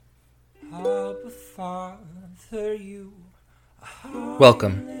Abba Father, you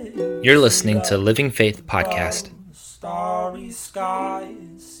Welcome. You're listening to Living Faith Podcast. Starry sky,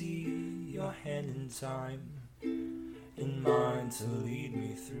 see your hand in time, in mine to lead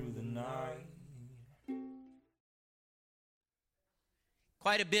me through the night.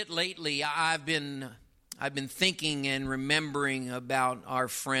 Quite a bit lately, I've been thinking and remembering about our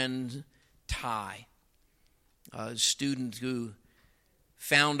friend Ty, a student who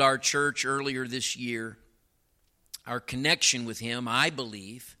found our church earlier this year. Our connection with him, I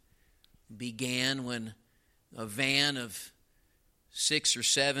believe, began when a van of 6 or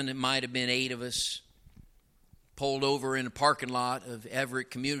 7, it might have been 8 of us, pulled over in a parking lot of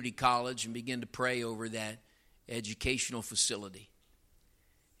Everett Community College and began to pray over that educational facility.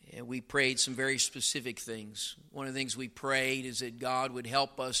 And we prayed some very specific things. One of the things we prayed is that God would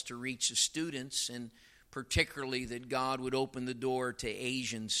help us to reach the students, and particularly that God would open the door to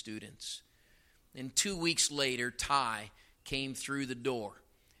Asian students. And 2 weeks later, Ty came through the door.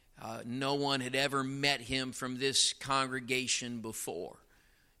 No one had ever met him from this congregation before.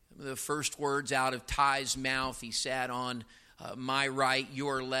 The first words out of Ty's mouth, he sat on my right,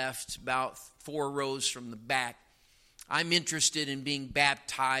 your left, about 4 rows from the back. I'm interested in being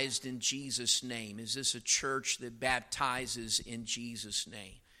baptized in Jesus' name. Is this a church that baptizes in Jesus'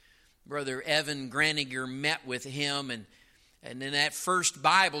 name? Brother Evan Graniger met with him, and in that first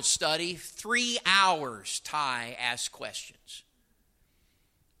Bible study, 3 hours, Ty asked questions.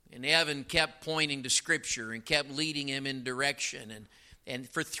 And Evan kept pointing to Scripture and kept leading him in direction. And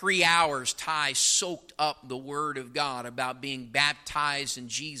for 3 hours, Ty soaked up the Word of God about being baptized in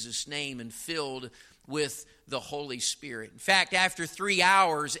Jesus' name and filled with the Holy Spirit. In fact, after 3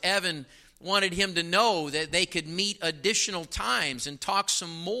 hours, Evan wanted him to know that they could meet additional times and talk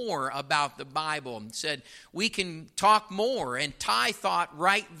some more about the Bible. And said, we can talk more. And Ty thought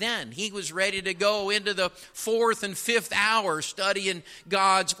right then he was ready to go into the 4th and 5th hour studying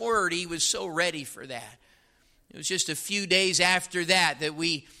God's Word. He was so ready for that. It was just a few days after that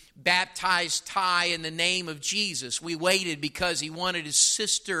we baptized Ty in the name of Jesus. We waited because he wanted his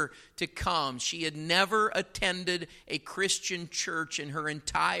sister to come. She had never attended a Christian church in her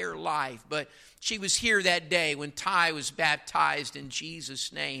entire life, but she was here that day when Ty was baptized in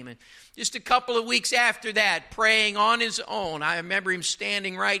Jesus' name. And just a couple of weeks after that, praying on his own, I remember him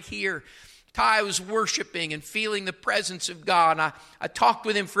standing right here. Ty was worshiping and feeling the presence of God. And I talked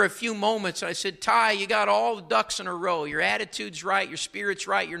with him for a few moments. And I said, Ty, you got all the ducks in a row. Your attitude's right. Your spirit's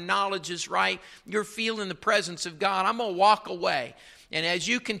right. Your knowledge is right. You're feeling the presence of God. I'm going to walk away. And as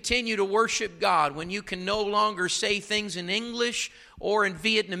you continue to worship God, when you can no longer say things in English or in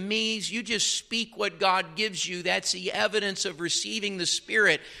Vietnamese, you just speak what God gives you. That's the evidence of receiving the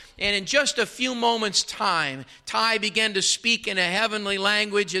Spirit. And in just a few moments' time, Ty began to speak in a heavenly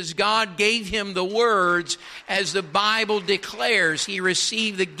language as God gave him the words, as the Bible declares. He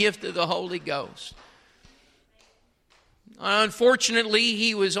received the gift of the Holy Ghost. Unfortunately,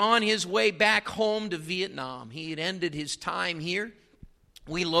 he was on his way back home to Vietnam. He had ended his time here.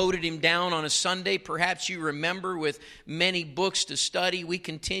 We loaded him down on a Sunday, perhaps you remember, with many books to study. We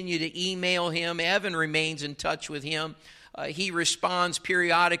continue to email him. Evan remains in touch with him. He responds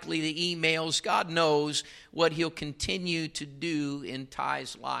periodically to emails. God knows what he'll continue to do in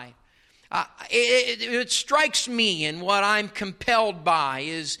Ty's life. It strikes me, and what I'm compelled by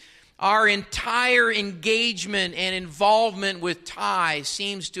is our entire engagement and involvement with Ty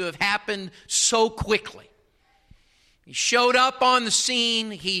seems to have happened so quickly. He showed up on the scene.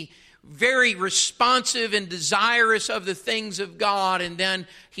 He very responsive and desirous of the things of God, and then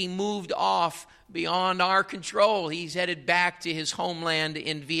he moved off beyond our control. He's headed back to his homeland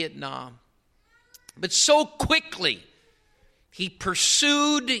in Vietnam. But so quickly, he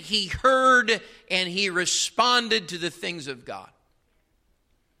pursued, he heard, and he responded to the things of God.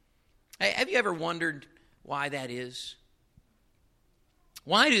 Hey, have you ever wondered why that is?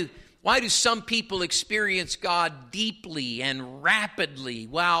 Why do some people experience God deeply and rapidly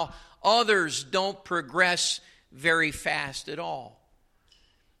while others don't progress very fast at all?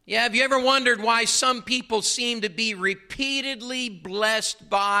 Yeah, have you ever wondered why some people seem to be repeatedly blessed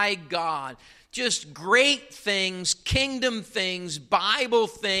by God? Just great things, kingdom things, Bible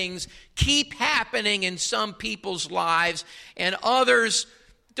things keep happening in some people's lives, and others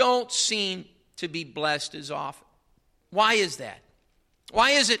don't seem to be blessed as often. Why is that?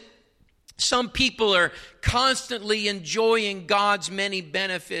 Why is it some people are constantly enjoying God's many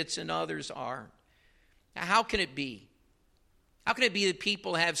benefits and others aren't? Now, how can it be? How can it be that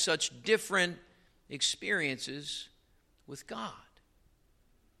people have such different experiences with God?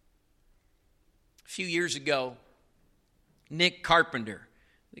 A few years ago, Nick Carpenter,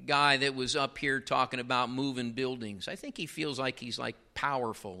 The guy that was up here talking about moving buildings. I think he feels like he's like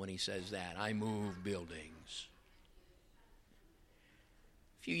powerful when he says that. I move buildings.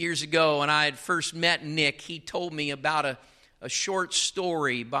 A few years ago when I had first met Nick, he told me about a short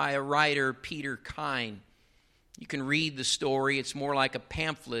story by a writer, Peter Kine. You can read the story. It's more like a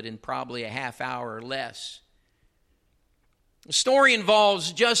pamphlet in probably a half hour or less. The story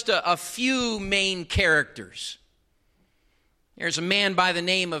involves just a few main characters. There's a man by the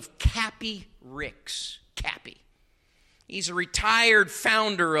name of Cappy Ricks. Cappy. He's a retired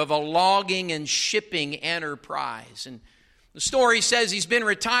founder of a logging and shipping enterprise. And the story says he's been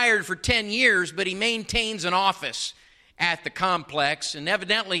retired for 10 years, but he maintains an office at the complex. And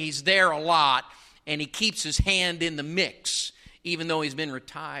evidently he's there a lot, and he keeps his hand in the mix, even though he's been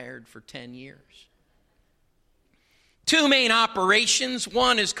retired for 10 years. Two main operations.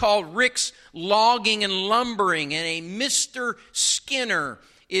 One is called Rick's Logging and Lumbering, and a Mr. Skinner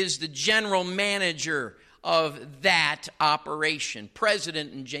is the general manager of that operation,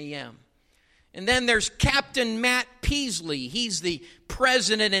 president and GM. And then there's Captain Matt Peasley. He's the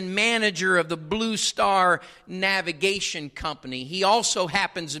president and manager of the Blue Star Navigation Company. He also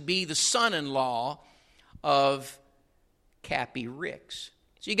happens to be the son-in-law of Cappy Ricks.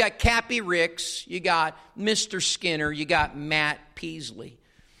 So you got Cappy Ricks, you got Mr. Skinner, you got Matt Peasley.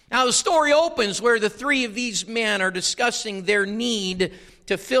 Now the story opens where the three of these men are discussing their need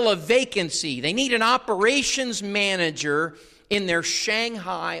to fill a vacancy. They need an operations manager in their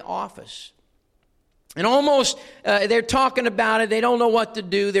Shanghai office. And almost, they're talking about it. They don't know what to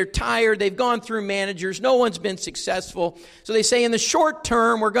do. They're tired. They've gone through managers. No one's been successful. So they say, in the short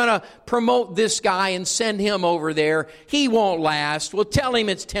term, we're going to promote this guy and send him over there. He won't last. We'll tell him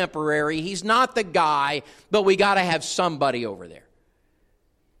it's temporary. He's not the guy, but we got to have somebody over there.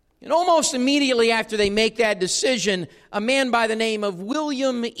 And almost immediately after they make that decision, a man by the name of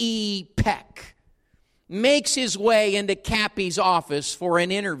William E. Peck makes his way into Cappy's office for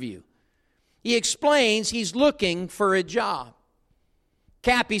an interview. He explains he's looking for a job.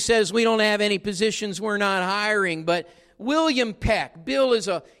 Cappy says, we don't have any positions, we're not hiring. But William Peck, Bill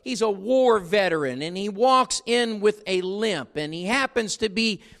he's a war veteran, and he walks in with a limp, and he happens to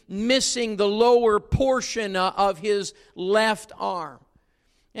be missing the lower portion of his left arm.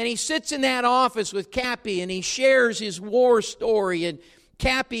 And he sits in that office with Cappy, and he shares his war story, and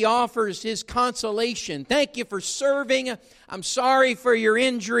Cappy offers his consolation. Thank you for serving. I'm sorry for your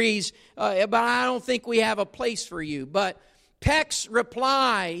injuries, but I don't think we have a place for you. But Peck's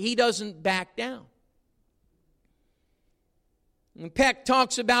reply, he doesn't back down. When Peck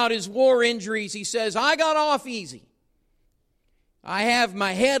talks about his war injuries, he says, I got off easy. I have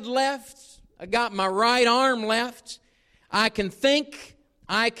my head left. I got my right arm left. I can think.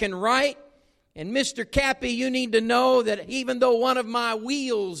 I can write. And Mr. Cappy, you need to know that even though one of my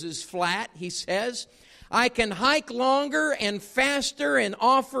wheels is flat, he says, I can hike longer and faster and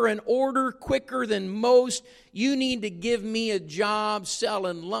offer an order quicker than most. You need to give me a job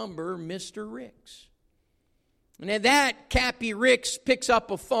selling lumber, Mr. Ricks. And at that, Cappy Ricks picks up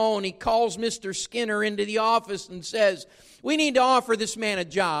a phone. He calls Mr. Skinner into the office and says, we need to offer this man a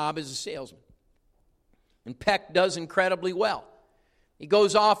job as a salesman. And Peck does incredibly well. He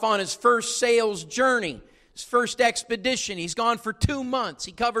goes off on his first sales journey, his first expedition. He's gone for 2 months.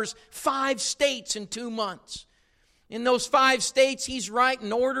 He covers 5 states in 2 months. In those 5 states, he's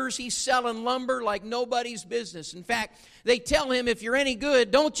writing orders. He's selling lumber like nobody's business. In fact, they tell him, if you're any good,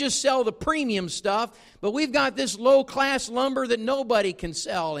 don't just sell the premium stuff, but we've got this low-class lumber that nobody can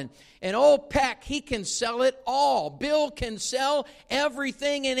sell. And old Peck, he can sell it all. Bill can sell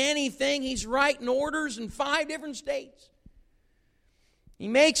everything and anything. He's writing orders in 5 different states. He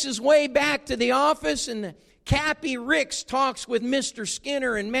makes his way back to the office, and Cappy Ricks talks with Mr.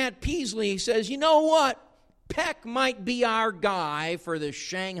 Skinner and Matt Peasley. He says, you know what? Peck might be our guy for the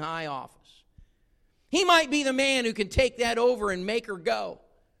Shanghai office. He might be the man who can take that over and make her go.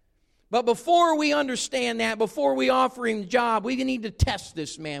 But before we understand that, before we offer him a job, we need to test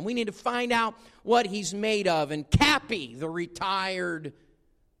this man. We need to find out what he's made of. And Cappy, the retired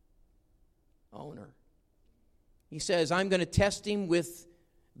owner, he says, I'm going to test him with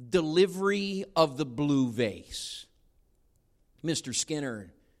delivery of the blue vase. Mr. Skinner and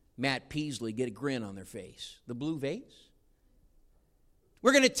Matt Peasley get a grin on their face. The blue vase?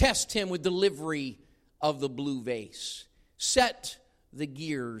 We're going to test him with delivery of the blue vase. Set the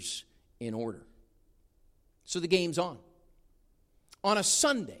gears in order. So the game's on. On a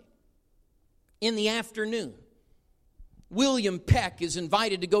Sunday, in the afternoon, William Peck is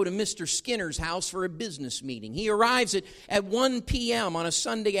invited to go to Mr. Skinner's house for a business meeting. He arrives at 1 p.m. on a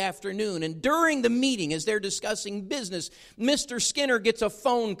Sunday afternoon, and during the meeting, as they're discussing business, Mr. Skinner gets a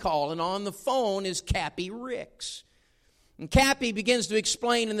phone call, and on the phone is Cappy Ricks. And Cappy begins to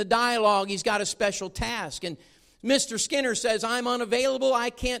explain in the dialogue he's got a special task, and Mr. Skinner says, I'm unavailable, I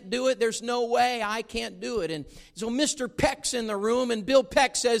can't do it, there's no way, I can't do it. And so Mr. Peck's in the room, and Bill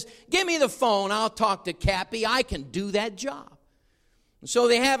Peck says, give me the phone, I'll talk to Cappy, I can do that job. And so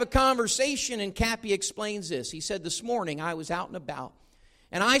they have a conversation, and Cappy explains this. He said, this morning I was out and about,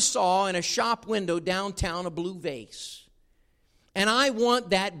 and I saw in a shop window downtown a blue vase. And I want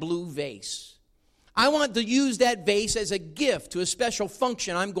that blue vase. I want to use that vase as a gift to a special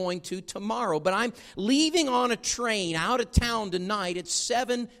function I'm going to tomorrow. But I'm leaving on a train out of town tonight at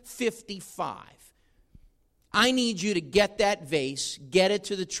 7:55. I need you to get that vase, get it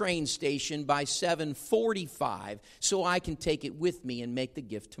to the train station by 7:45 so I can take it with me and make the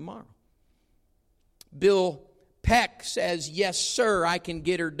gift tomorrow. Bill Peck says, yes, sir, I can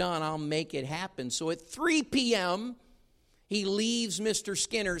get her done. I'll make it happen. So at 3 p.m., he leaves Mr.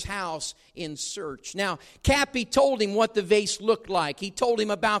 Skinner's house in search. Now, Cappy told him what the vase looked like. He told him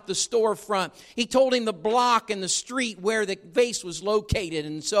about the storefront. He told him the block and the street where the vase was located.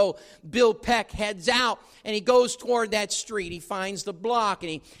 And so Bill Peck heads out and he goes toward that street. He finds the block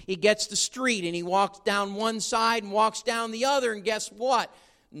and he gets the street and he walks down one side and walks down the other. And guess what?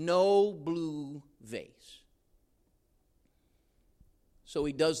 No blue vase. So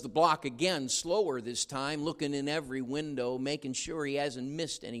he does the block again, slower this time, looking in every window, making sure he hasn't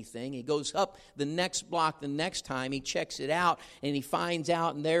missed anything. He goes up the next block the next time. He checks it out, and he finds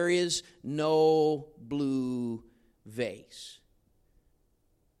out, and there is no blue vase.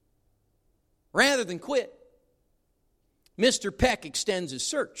 Rather than quit, Mr. Peck extends his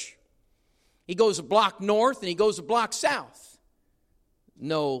search. He goes a block north, and he goes a block south.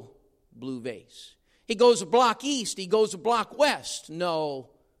 No blue vase. He goes a block east, he goes a block west,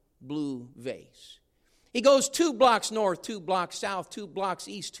 no blue vase. He goes 2 blocks north, 2 blocks south, 2 blocks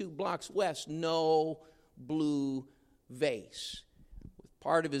east, 2 blocks west, no blue vase. With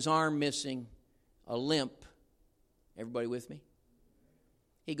part of his arm missing, a limp. Everybody with me?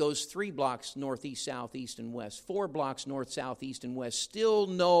 He goes 3 blocks north, east, south, east, and west. 4 blocks north, south, east, and west. Still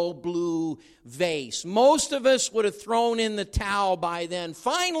no blue vase. Most of us would have thrown in the towel by then.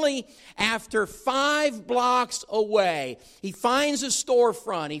 Finally, after 5 blocks away, he finds a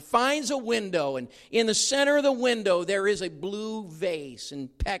storefront. He finds a window. And in the center of the window, there is a blue vase.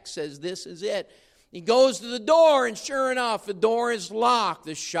 And Peck says, this is it. He goes to the door, and sure enough, the door is locked.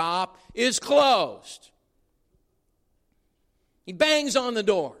 The shop is closed. He bangs on the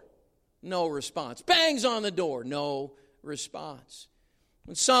door. No response. Bangs on the door. No response.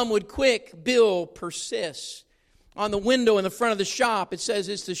 When some would quit, Bill persists. On the window in the front of the shop, it says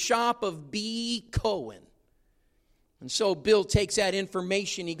it's the shop of B. Cohen. And so Bill takes that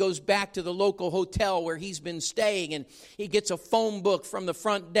information. He goes back to the local hotel where he's been staying, and he gets a phone book from the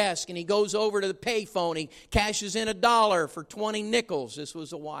front desk, and he goes over to the payphone. He cashes in $1 for 20 nickels. This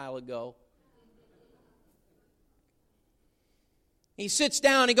was a while ago. He sits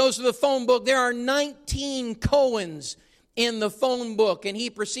down, he goes to the phone book. There are 19 Cohens in the phone book, and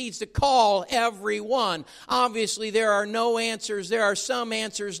he proceeds to call everyone. Obviously, there are no answers. There are some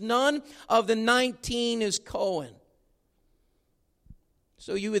answers. None of the 19 is Cohen.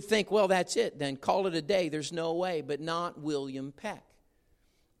 So you would think, well, that's it then. Call it a day. There's no way. But not William Peck.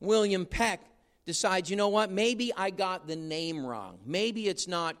 William Peck decides, you know what, maybe I got the name wrong. Maybe it's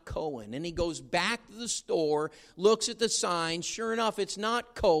not Cohen. And he goes back to the store, looks at the sign. Sure enough, it's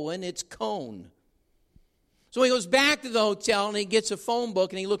not Cohen, it's Cone. So he goes back to the hotel and he gets a phone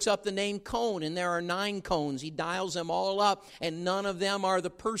book and he looks up the name Cone, and there are 9 Cones. He dials them all up and none of them are the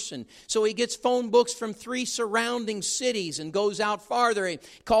person. So he gets phone books from 3 surrounding cities and goes out farther. He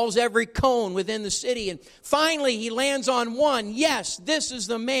calls every Cone within the city, and finally he lands on one. Yes, this is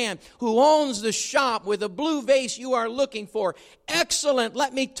the man who owns the shop with a blue vase you are looking for. Excellent.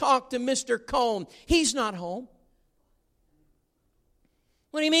 Let me talk to Mr. Cone. He's not home.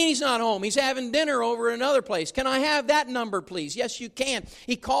 What do you mean he's not home? He's having dinner over at another place. Can I have that number, please? Yes, you can.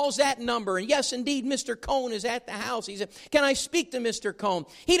 He calls that number. And yes, indeed, Mr. Cone is at the house. He said, can I speak to Mr. Cone?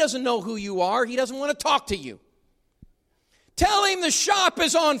 He doesn't know who you are. He doesn't want to talk to you. Tell him the shop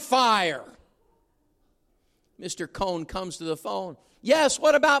is on fire. Mr. Cone comes to the phone. Yes,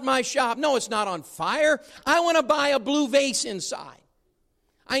 what about my shop? No, it's not on fire. I want to buy a blue vase inside.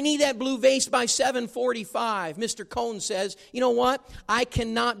 I need that blue vase by 7:45. Mr. Cohn says, you know what? I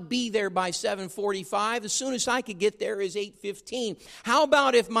cannot be there by 7:45. The soonest I could get there is 8:15. How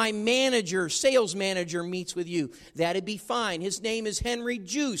about if my sales manager meets with you? That'd be fine. His name is Henry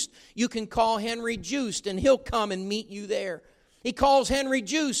Joost. You can call Henry Joost and he'll come and meet you there. He calls Henry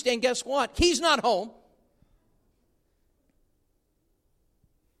Joost and guess what? He's not home.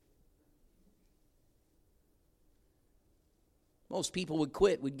 Most people would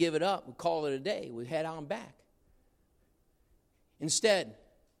quit, would give it up, would call it a day, would head on back. Instead,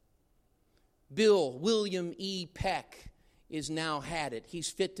 William E. Peck is now had it. He's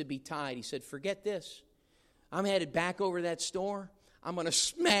fit to be tied. He said, forget this. I'm headed back over to that store. I'm going to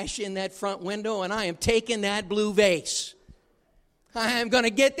smash in that front window and I am taking that blue vase. I am going to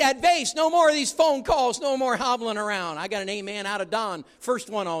get that vase. No more of these phone calls. No more hobbling around. I got an amen out of Don. First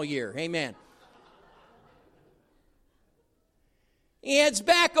one all year. Amen. He heads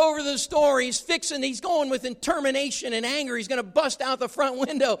back over to the store. He's going with determination and anger. He's going to bust out the front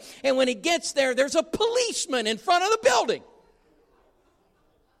window. And when he gets there, there's a policeman in front of the building.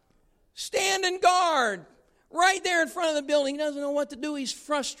 Standing guard. Right there in front of the building. He doesn't know what to do. He's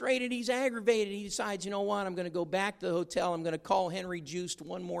frustrated. He's aggravated. He decides, you know what? I'm going to go back to the hotel. I'm going to call Henry Joost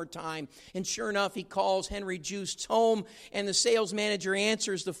one more time. And sure enough, he calls Henry Joost's home. And the sales manager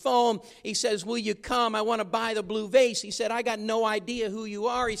answers the phone. He says, will you come? I want to buy the blue vase. He said, I got no idea who you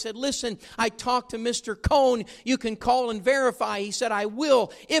are. He said, listen, I talked to Mr. Cohn. You can call and verify. He said, I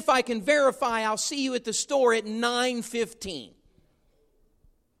will. If I can verify, I'll see you at the store at 9:15.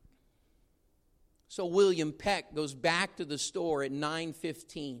 So William Peck goes back to the store at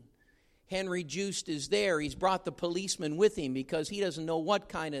 9:15. Henry Joost is there. He's brought the policeman with him because he doesn't know what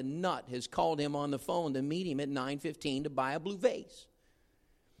kind of nut has called him on the phone to meet him at 9:15 to buy a blue vase.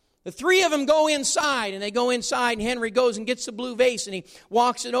 The three of them go inside, and they go inside, and Henry goes and gets the blue vase, and he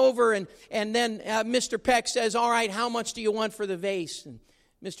walks it over, and then Mr. Peck says, all right, how much do you want for the vase? And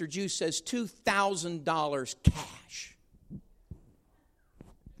Mr. Joost says, $2,000 cash.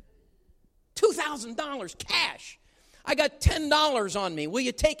 $2,000 cash. I got $10 on me. Will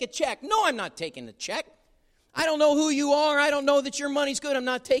you take a check? No, I'm not taking the check. I don't know who you are. I don't know that your money's good. I'm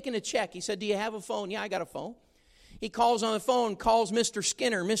not taking a check. He said, do you have a phone? Yeah, I got a phone. He calls on the phone, calls Mr.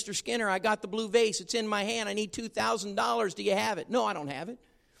 Skinner. Mr. Skinner, I got the blue vase. It's in my hand. I need $2,000. Do you have it? No, I don't have it.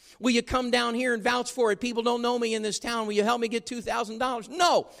 Will you come down here and vouch for it? People don't know me in this town. Will you help me get $2,000?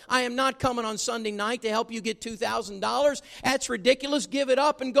 No, I am not coming on Sunday night to help you get $2,000. That's ridiculous. Give it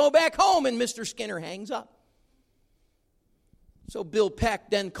up and go back home. And Mr. Skinner hangs up. So Bill Peck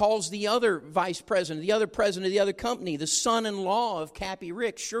then calls the other vice president, the other president of the other company, the son-in-law of Cappy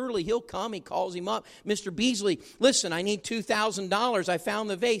Ricks. Surely he'll come. He calls him up. Mr. Beasley, listen, I need $2,000. I found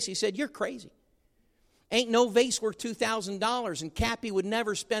the vase. He said, you're crazy. Ain't no vase worth $2,000, and Cappy would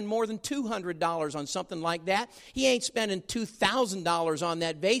never spend more than $200 on something like that. He ain't spending $2,000 on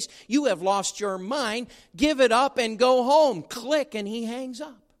that vase. You have lost your mind. Give it up and go home. Click, and he hangs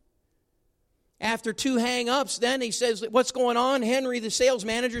up. After two hang-ups, then he says, what's going on? Henry, the sales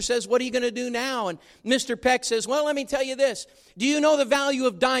manager, says, what are you going to do now? And Mr. Peck says, well, let me tell you this. Do you know the value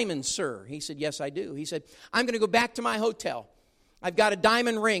of diamonds, sir? He said, yes, I do. He said, I'm going to go back to my hotel. I've got a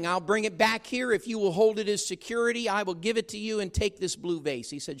diamond ring. I'll bring it back here. If you will hold it as security, I will give it to you and take this blue vase.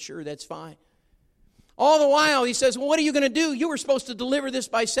 He said, sure, that's fine. All the while, he says, well, what are you going to do? You were supposed to deliver this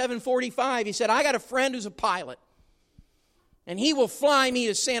by 7:45. He said, I got a friend who's a pilot. And he will fly me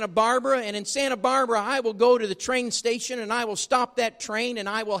to Santa Barbara. And in Santa Barbara, I will go to the train station and I will stop that train and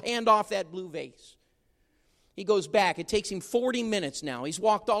I will hand off that blue vase. He goes back. It takes him 40 minutes now. He's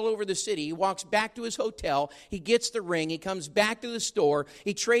walked all over the city. He walks back to his hotel. He gets the ring. He comes back to the store.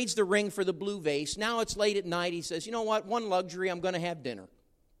 He trades the ring for the blue vase. Now it's late at night. He says, you know what? One luxury, I'm going to have dinner.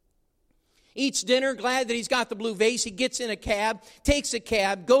 Eats dinner, glad that he's got the blue vase. He gets in a cab, takes a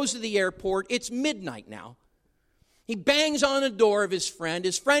cab, goes to the airport. It's midnight now. He bangs on the door of his friend.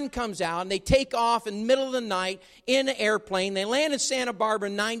 His friend comes out, and they take off in the middle of the night in an airplane. They land in Santa Barbara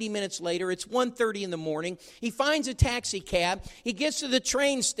 90 minutes later. It's 1:30 in the morning. He finds a taxi cab. He gets to the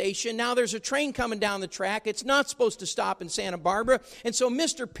train station. Now there's a train coming down the track. It's not supposed to stop in Santa Barbara. And so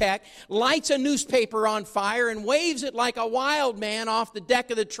Mr. Peck lights a newspaper on fire and waves it like a wild man off the deck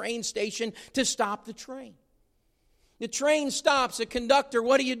of the train station to stop the train. The train stops. The conductor,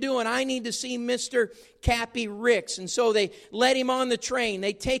 what are you doing? I need to see Mr. Cappy Ricks. And so they let him on the train.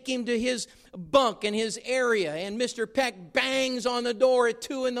 They take him to his bunk in his area. And Mr. Peck bangs on the door at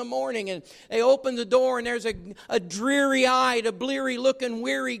 2 in the morning. And they open the door and there's a dreary-eyed, a bleary-looking,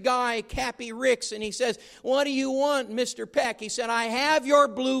 weary guy, Cappy Ricks. And he says, what do you want, Mr. Peck? He said, I have your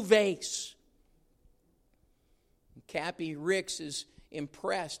blue vase. Cappy Ricks is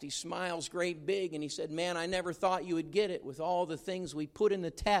impressed. He smiles great big, and he said, "Man, I never thought you would get it with all the things we put in the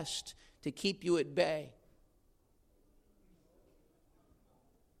test to keep you at bay."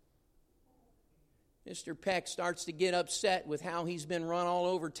 Mr. Peck starts to get upset with how he's been run all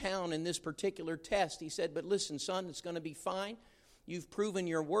over town in this particular test. He said, "But listen, son, it's going to be fine. You've proven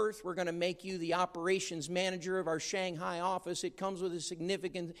your worth. We're going to make you the operations manager of our Shanghai office. It comes with a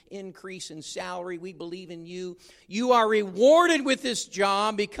significant increase in salary. We believe in you. You are rewarded with this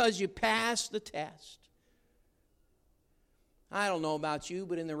job because you passed the test." I don't know about you,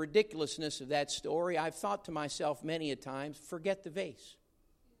 but in the ridiculousness of that story, I've thought to myself many a times, forget the vase.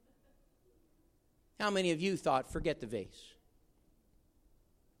 How many of you thought, forget the vase?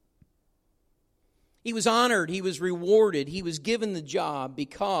 He was honored, he was rewarded, he was given the job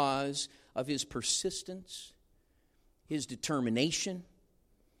because of his persistence, his determination,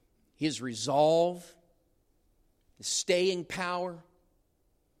 his resolve, his staying power,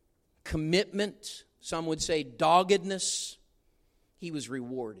 commitment, some would say doggedness. He was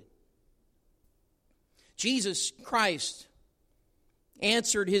rewarded. Jesus Christ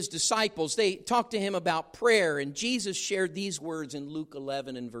answered his disciples. They talked to him about prayer, and Jesus shared these words in Luke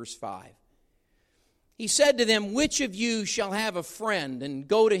 11 and verse 5. He said to them, "Which of you shall have a friend and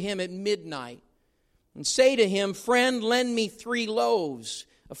go to him at midnight and say to him, 'Friend, lend me 3 loaves.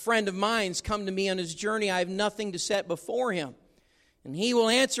 A friend of mine's come to me on his journey. I have nothing to set before him.' And he will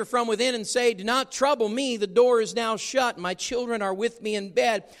answer from within and say, 'Do not trouble me. The door is now shut. My children are with me in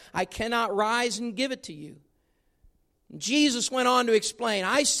bed. I cannot rise and give it to you.' Jesus went on to explain,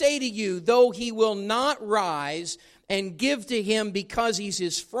 'I say to you, though he will not rise and give to him because he's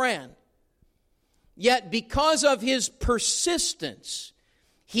his friend, yet because of his persistence,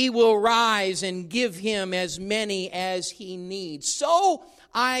 he will rise and give him as many as he needs. So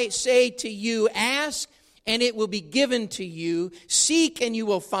I say to you, ask and it will be given to you. Seek and you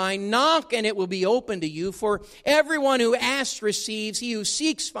will find. Knock and it will be opened to you. For everyone who asks receives. He who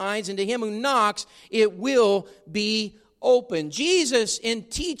seeks finds. And to him who knocks it will be open. Jesus, in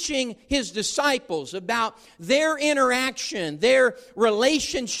teaching his disciples about their interaction, their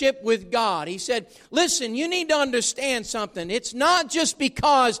relationship with God, he said, listen, you need to understand something. It's not just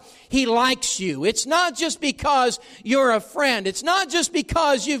because he likes you. It's not just because you're a friend. It's not just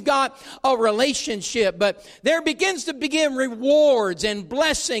because you've got a relationship, but there begins to begin rewards and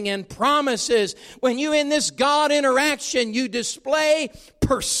blessing and promises when you in this God interaction, you display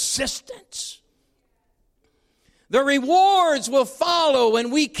persistence. The rewards will follow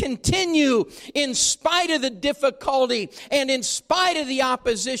when we continue in spite of the difficulty and in spite of the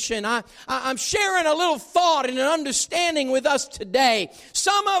opposition. I'm sharing a little thought and an understanding with us today.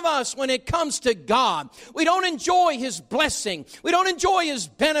 Some of us, when it comes to God, we don't enjoy his blessing. We don't enjoy his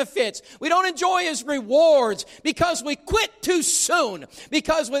benefits. We don't enjoy his rewards because we quit too soon.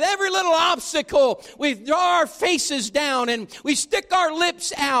 Because with every little obstacle, we draw our faces down and we stick our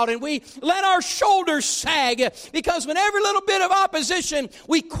lips out and we let our shoulders sag. Because when every little bit of opposition,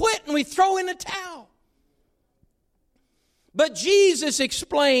 we quit and we throw in the towel. But Jesus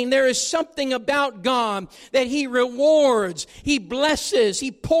explained there is something about God that he rewards, he blesses,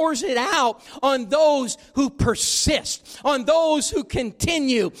 he pours it out on those who persist, on those who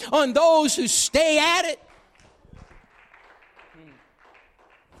continue, on those who stay at it.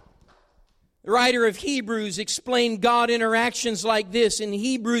 The writer of Hebrews explained God interactions like this in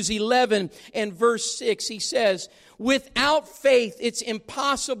Hebrews 11 and verse 6. He says, without faith, it's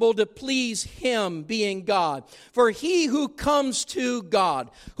impossible to please him, being God. For he who comes to God,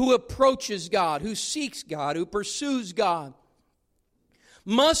 who approaches God, who seeks God, who pursues God,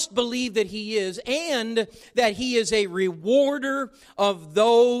 must believe that he is, and that he is a rewarder of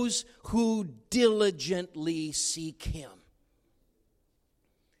those who diligently seek him.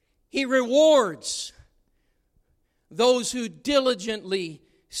 He rewards those who diligently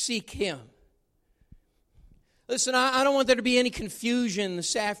seek him. Listen, I don't want there to be any confusion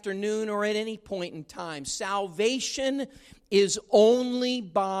this afternoon or at any point in time. Salvation is only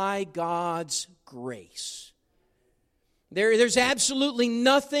by God's grace. There's absolutely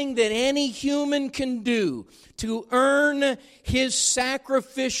nothing that any human can do to earn his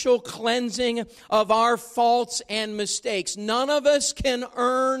sacrificial cleansing of our faults and mistakes. None of us can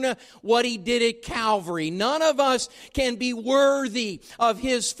earn what he did at Calvary. None of us can be worthy of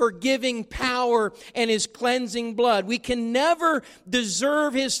his forgiving power and his cleansing blood. We can never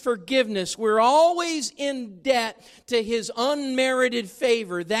deserve his forgiveness. We're always in debt to his unmerited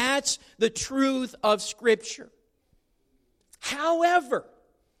favor. That's the truth of Scripture. However,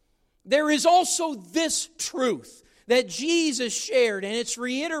 there is also this truth that Jesus shared, and it's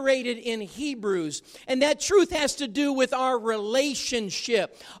reiterated in Hebrews. And that truth has to do with our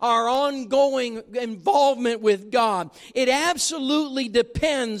relationship, our ongoing involvement with God. It absolutely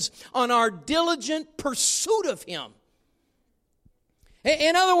depends on our diligent pursuit of Him.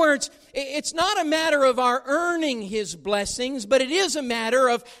 In other words, it's not a matter of our earning His blessings, but it is a matter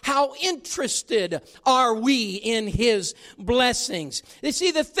of how interested are we in His blessings. You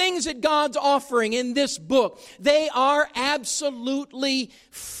see, the things that God's offering in this book, they are absolutely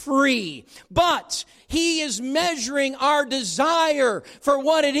free. But He is measuring our desire for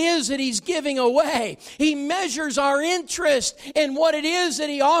what it is that He's giving away. He measures our interest in what it is that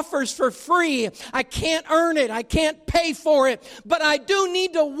He offers for free. I can't earn it. I can't pay for it. But I do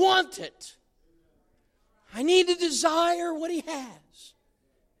need to want it. I need to desire what He has.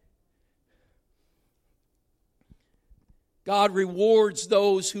 God rewards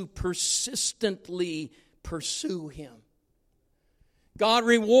those who persistently pursue Him. God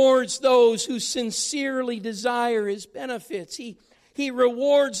rewards those who sincerely desire His benefits. He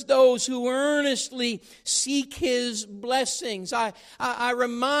rewards those who earnestly seek His blessings. I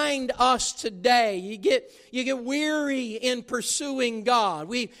remind us today, you get weary in pursuing God.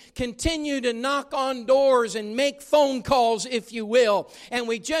 We continue to knock on doors and make phone calls, if you will, and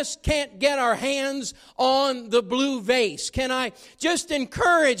we just can't get our hands on the blue vase. Can I just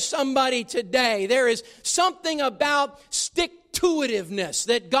encourage somebody today? There is something about stick-to-itiveness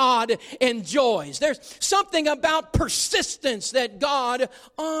that God enjoys. There's something about persistence that God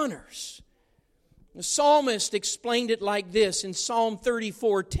honors. The psalmist explained it like this in Psalm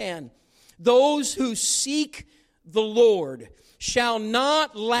 34:10. Those who seek the Lord shall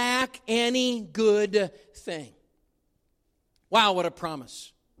not lack any good thing. Wow, what a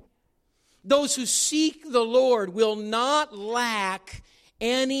promise. Those who seek the Lord will not lack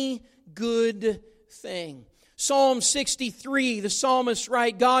any good thing. Psalm 63, the psalmist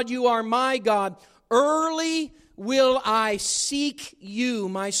writes, God, you are my God. Early will I seek you.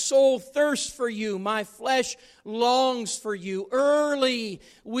 My soul thirsts for you. My flesh longs for you. Early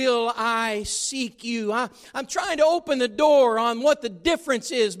will I seek you. I'm trying to open the door on what the difference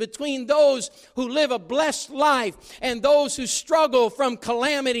is between those who live a blessed life and those who struggle from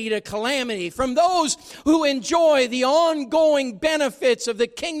calamity to calamity, from those who enjoy the ongoing benefits of the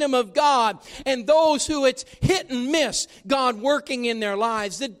kingdom of God and those who it's hit and miss God working in their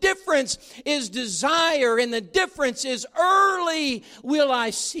lives. The difference is desire, and the difference is early will I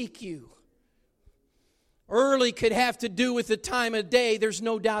seek you. Early could have to do with the time of day. There's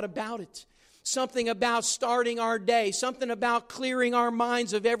no doubt about it. Something about starting our day. Something about clearing our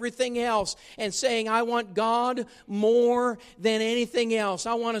minds of everything else and saying, I want God more than anything else.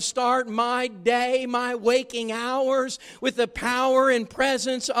 I want to start my day, my waking hours with the power and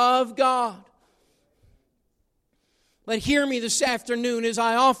presence of God. But hear me this afternoon as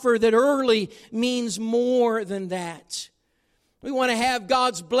I offer that early means more than that. We want to have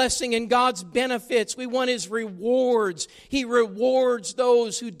God's blessing and God's benefits. We want His rewards. He rewards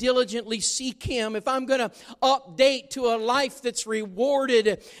those who diligently seek Him. If I'm going to update to a life that's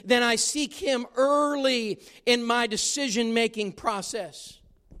rewarded, then I seek Him early in my decision-making process.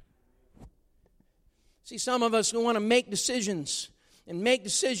 See, some of us, we want to make decisions and make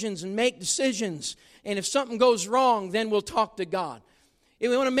decisions and make decisions. And if something goes wrong, then we'll talk to God.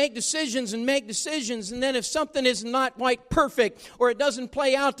 We want to make decisions, and then if something is not quite perfect or it doesn't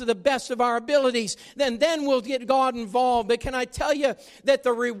play out to the best of our abilities, then we'll get God involved. But can I tell you that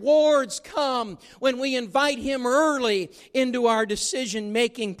the rewards come when we invite Him early into our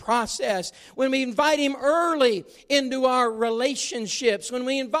decision-making process, when we invite Him early into our relationships, when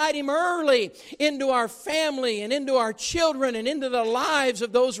we invite Him early into our family and into our children and into the lives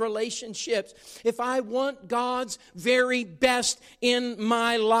of those relationships. If I want God's very best in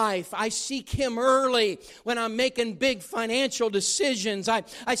my life, I seek Him early when I'm making big financial decisions. I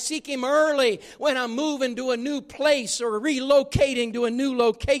seek Him early when I'm moving to a new place or relocating to a new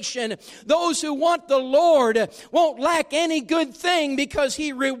location. Those who want the Lord won't lack any good thing because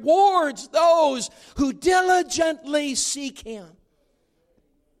He rewards those who diligently seek Him.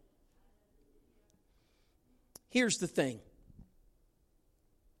 Here's the thing.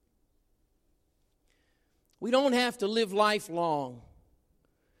 We don't have to live life long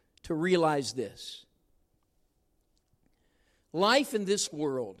to realize this. Life in this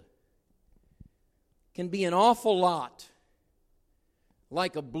world can be an awful lot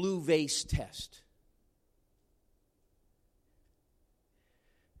like a blue vase test.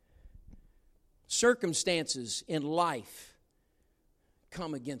 Circumstances in life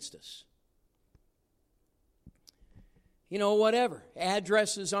come against us. You know, whatever.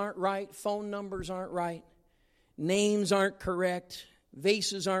 Addresses aren't right. Phone numbers aren't right. Names aren't correct.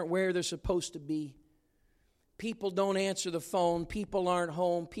 Vases aren't where they're supposed to be. People don't answer the phone. People aren't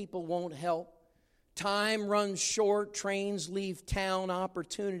home. People won't help. Time runs short. Trains leave town.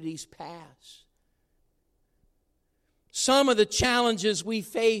 Opportunities pass. Some of the challenges we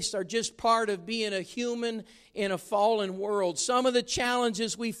face are just part of being a human in a fallen world. Some of the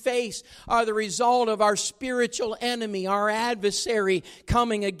challenges we face are the result of our spiritual enemy, our adversary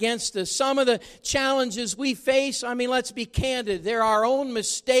coming against us. Some of the challenges we face, let's be candid, they're our own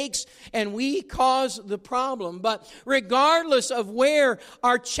mistakes and we cause the problem. But regardless of where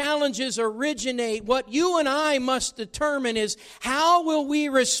our challenges originate, what you and I must determine is how will we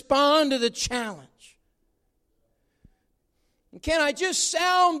respond to the challenge? Can I just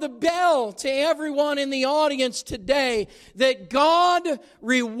sound the bell to everyone in the audience today that God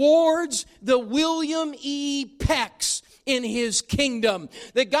rewards the William E. Pecks in His kingdom.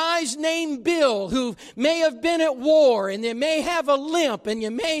 The guy's named Bill, who may have been at war, and you may have a limp, and you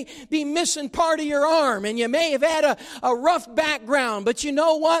may be missing part of your arm, and you may have had a rough background, but you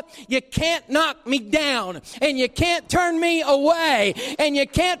know what? You can't knock me down, and you can't turn me away, and you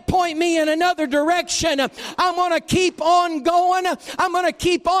can't point me in another direction. I'm going to keep on going. I'm going to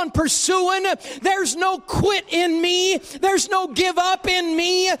keep on pursuing. There's no quit in me. There's no give up in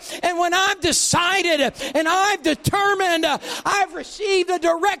me. And when I've decided and I've determined, I've received a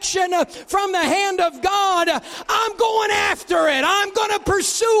direction from the hand of God, I'm going after it. I'm going to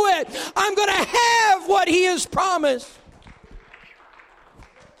pursue it. I'm going to have what He has promised.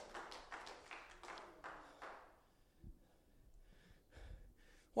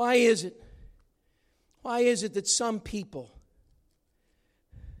 Why is it? Why is it that some people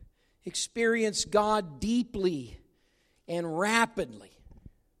experience God deeply and rapidly?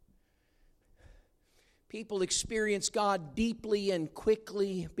 People experience God deeply and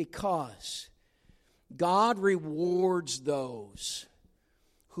quickly because God rewards those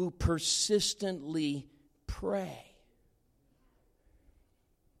who persistently pray.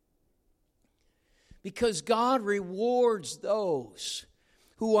 Because God rewards those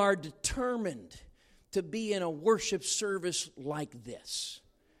who are determined to be in a worship service like this.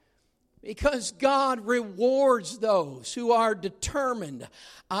 Because God rewards those who are determined.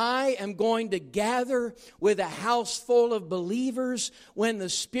 I am going to gather with a house full of believers. When the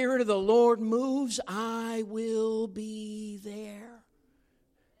Spirit of the Lord moves, I will be there.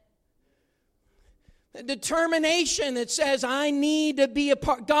 A determination that says, I need to be a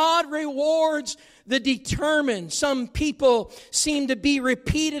part. God rewards the determined. Some people seem to be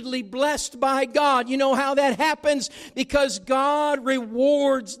repeatedly blessed by God. You know how that happens? Because God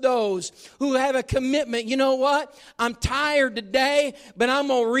rewards those who have a commitment. You know what? I'm tired today, but I'm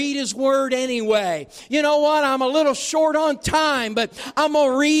going to read His Word anyway. You know what? I'm a little short on time, but I'm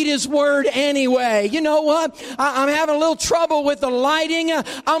going to read His Word anyway. You know what? I'm having a little trouble with the lighting.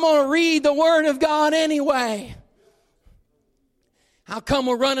 I'm going to read the Word of God anyway. How come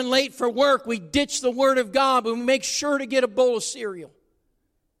we're running late for work? We ditch the Word of God, but we make sure to get a bowl of cereal.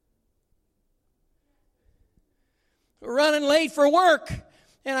 We're running late for work,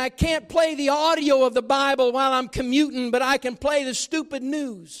 and I can't play the audio of the Bible while I'm commuting, but I can play the stupid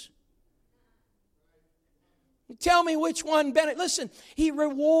news. Tell me which one better. Listen, He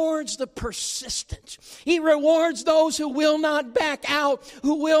rewards the persistent. He rewards those who will not back out,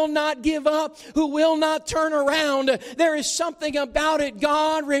 who will not give up, who will not turn around. There is something about it.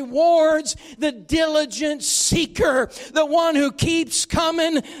 God rewards the diligent seeker, the one who keeps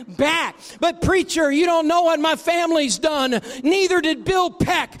coming back. But preacher, you don't know what my family's done. Neither did Bill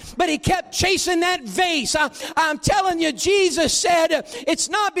Peck, but he kept chasing that vase. I'm telling you, Jesus said, it's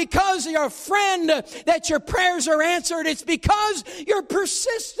not because you're a friend that your prayers are answered. It's because you're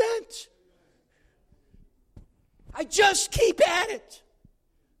persistent. I just keep at it.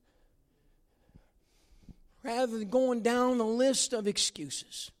 Rather than going down the list of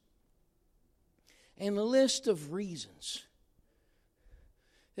excuses and the list of reasons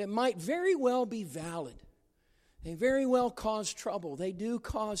that might very well be valid. They very well cause trouble. They do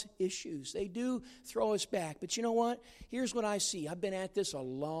cause issues. They do throw us back. But you know what? Here's what I see. I've been at this a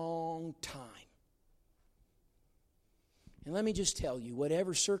long time. And let me just tell you,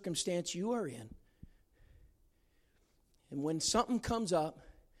 whatever circumstance you are in, and when something comes up,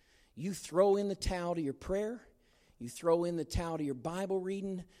 you throw in the towel to your prayer, you throw in the towel to your Bible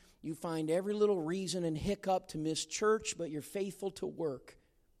reading, you find every little reason and hiccup to miss church, but you're faithful to work.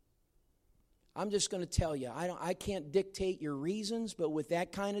 I'm just going to tell you, I can't dictate your reasons, but with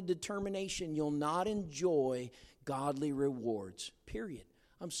that kind of determination, you'll not enjoy godly rewards, period.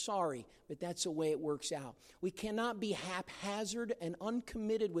 I'm sorry, but that's the way it works out. We cannot be haphazard and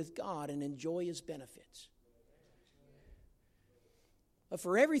uncommitted with God and enjoy His benefits. But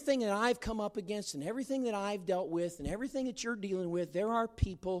for everything that I've come up against and everything that I've dealt with and everything that you're dealing with, there are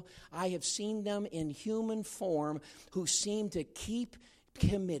people, I have seen them in human form, who seem to keep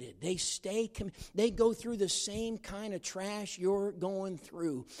committed. They go through the same kind of trash you're going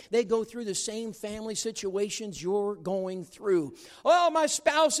through. They go through the same family situations you're going through. Oh, my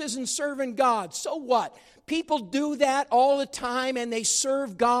spouse isn't serving God. So what? People do that all the time, and they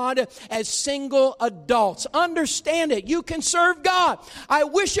serve God as single adults. Understand it. You can serve God. I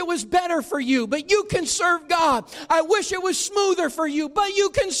wish it was better for you, but you can serve God. I wish it was smoother for you, but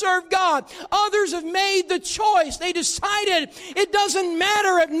you can serve God. Others have made the choice. They decided, it doesn't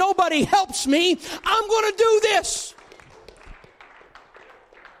matter if nobody helps me. I'm going to do this.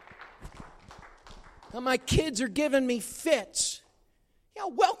 Now, my kids are giving me fits. Yeah,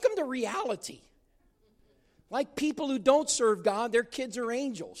 welcome to reality. Like people who don't serve God, their kids are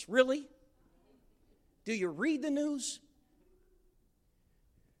angels. Really? Do you read the news?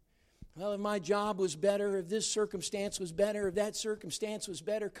 Well, if my job was better, if this circumstance was better, if that circumstance was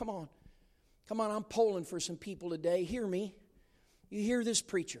better, come on. Come on, I'm polling for some people today. Hear me. You hear this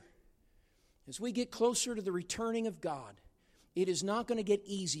preacher. As we get closer to the returning of God, it is not going to get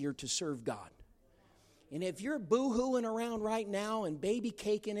easier to serve God. And if you're boo-hooing around right now and baby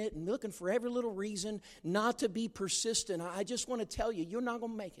caking it and looking for every little reason not to be persistent, I just want to tell you, you're not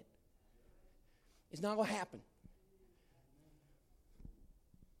going to make it. It's not going to happen.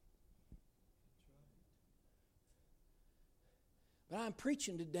 But I'm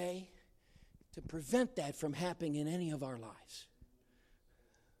preaching today to prevent that from happening in any of our lives.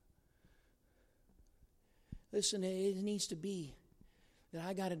 Listen, it needs to be that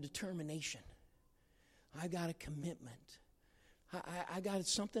I got a determination. I got a commitment. I got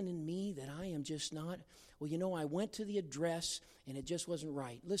something in me that I am just not. Well, you know, I went to the address and it just wasn't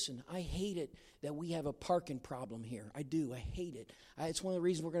right. Listen, I hate it that we have a parking problem here. I do. I hate it. It's one of the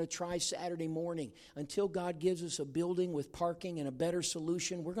reasons we're going to try Saturday morning. Until God gives us a building with parking and a better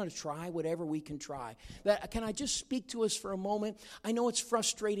solution, we're going to try whatever we can try. Can I just speak to us for a moment? I know it's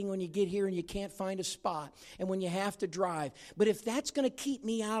frustrating when you get here and you can't find a spot and when you have to drive. But if that's going to keep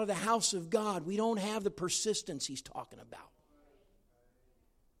me out of the house of God, we don't have the persistence he's talking about.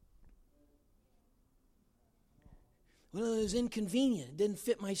 Well, it was inconvenient. It didn't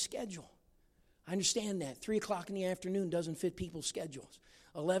fit my schedule. I understand that. 3 o'clock in the afternoon doesn't fit people's schedules.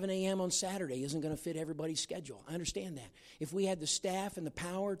 11 a.m. on Saturday isn't going to fit everybody's schedule. I understand that. If we had the staff and the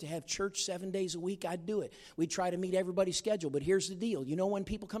power to have church 7 days a week, I'd do it. We'd try to meet everybody's schedule. But here's the deal. You know when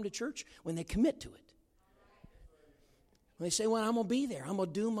people come to church? When they commit to it. They say, well, I'm going to be there. I'm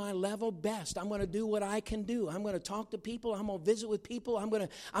going to do my level best. I'm going to do what I can do. I'm going to talk to people. I'm going to visit with people. I'm going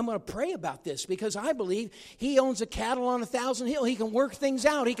to pray about this because I believe he owns the cattle on 1,000 hills. He can work things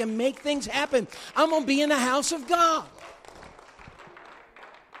out. He can make things happen. I'm going to be in the house of God.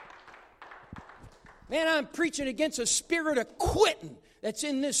 Man, I'm preaching against a spirit of quitting that's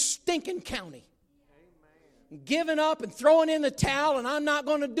in this stinking county. Amen. Giving up and throwing in the towel, and I'm not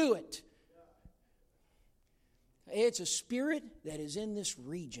going to do it. It's a spirit that is in this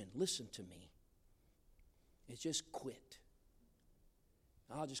region. Listen to me. It's just quit.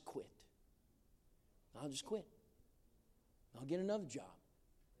 I'll just quit. I'll just quit. I'll get another job.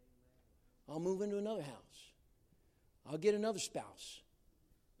 I'll move into another house. I'll get another spouse.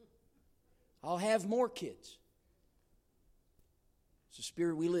 I'll have more kids. It's the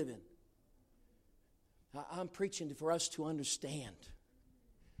spirit we live in. I'm preaching for us to understand.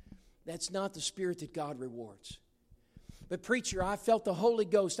 That's not the spirit that God rewards. But preacher, I felt the Holy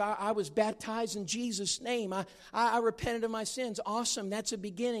Ghost. I was baptized in Jesus' name. I repented of my sins. Awesome. That's a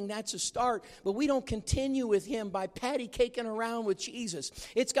beginning. That's a start. But we don't continue with him by patty caking around with Jesus.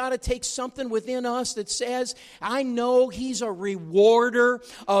 It's got to take something within us that says, I know he's a rewarder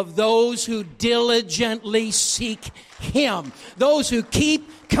of those who diligently seek him. Those who keep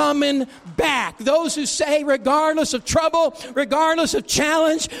coming back. Those who say, regardless of trouble, regardless of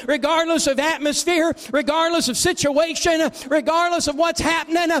challenge, regardless of atmosphere, regardless of situation, regardless of what's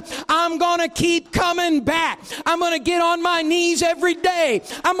happening, I'm going to keep coming back. I'm going to get on my knees every day.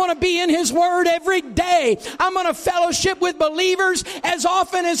 I'm going to be in his word every day. I'm going to fellowship with believers as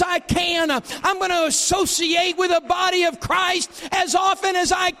often as I can. I'm going to associate with the body of Christ as often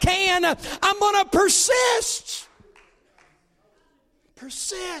as I can. I'm going to persist.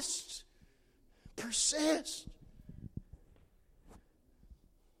 Persist. Persist.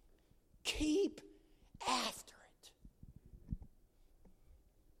 Keep after it.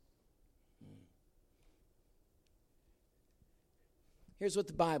 Here's what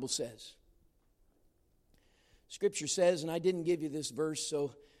the Bible says. Scripture says, and I didn't give you this verse,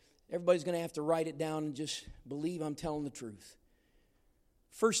 so everybody's going to have to write it down and just believe I'm telling the truth.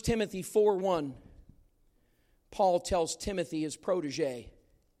 1 Timothy 4:1, Paul tells Timothy, his protege,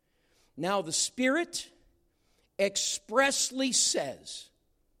 "Now the Spirit expressly says,"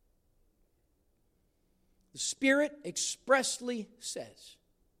 the Spirit expressly says,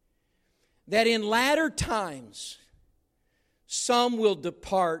 "that in latter times some will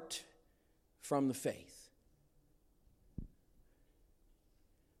depart from the faith."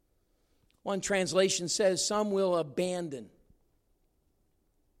 One translation says some will abandon.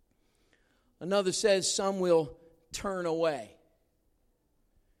 Another says some will turn away.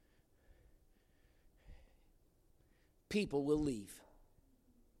 People will leave.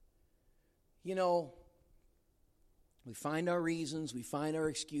 You know, we find our reasons, we find our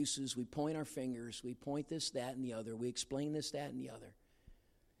excuses, we point our fingers, we point this, that, and the other, we explain this, that, and the other.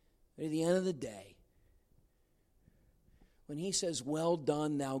 But at the end of the day, when he says, "Well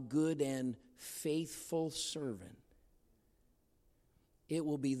done, thou good and faithful servant," it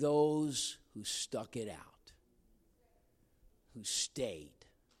will be those who stuck it out, who stayed,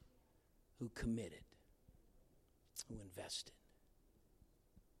 who committed, who invested.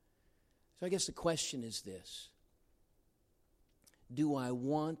 So I guess the question is this: do I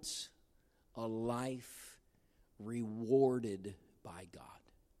want a life rewarded by God?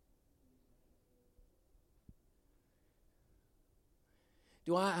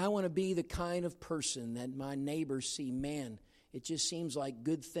 Do I want to be the kind of person that my neighbors see, man, it just seems like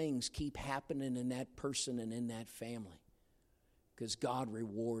good things keep happening in that person and in that family because God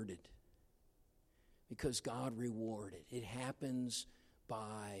rewarded. Because God rewarded. It happens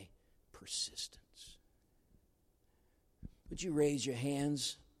by persistence. Would you raise your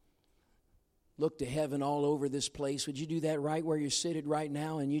hands? Look to heaven all over this place. Would you do that right where you're seated right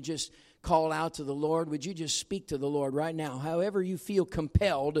now, and you just call out to the Lord? Would you just speak to the Lord right now? However you feel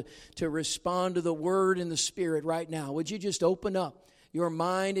compelled to respond to the Word and the Spirit right now. Would you just open up your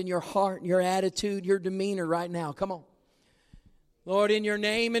mind and your heart and your attitude, your demeanor right now? Come on. Lord, in your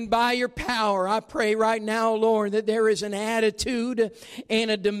name and by your power, I pray right now, Lord, that there is an attitude and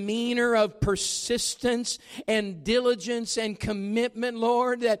a demeanor of persistence and diligence and commitment,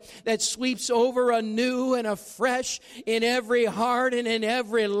 Lord, that sweeps over anew and afresh in every heart and in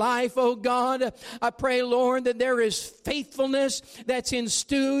every life, oh God. I pray, Lord, that there is faithfulness that's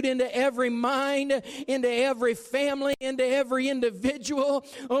instilled into every mind, into every family, into every individual.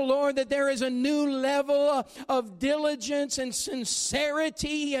 Oh Lord, that there is a new level of diligence and sincerity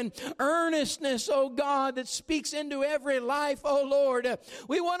and earnestness, oh God, that speaks into every life, oh Lord.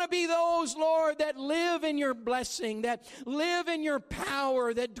 We want to be those, Lord, that live in your blessing, that live in your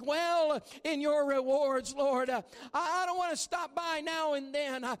power, that dwell in your rewards, Lord. I don't want to stop by now and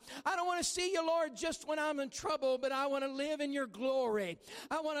then. I don't want to see you, Lord, just when I'm in trouble, but I want to live in your glory.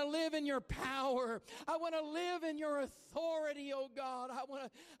 I want to live in your power. I want to live in your authority, oh God. I want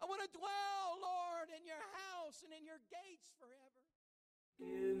to dwell, Lord, in your house and in your gates forever.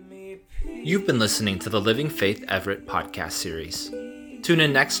 You've been listening to the Living Faith Everett podcast series. Tune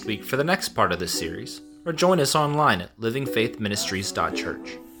in next week for the next part of this series, or join us online at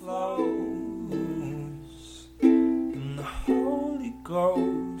livingfaithministries.church. In the Holy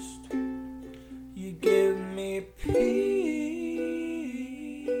Ghost, you give me peace.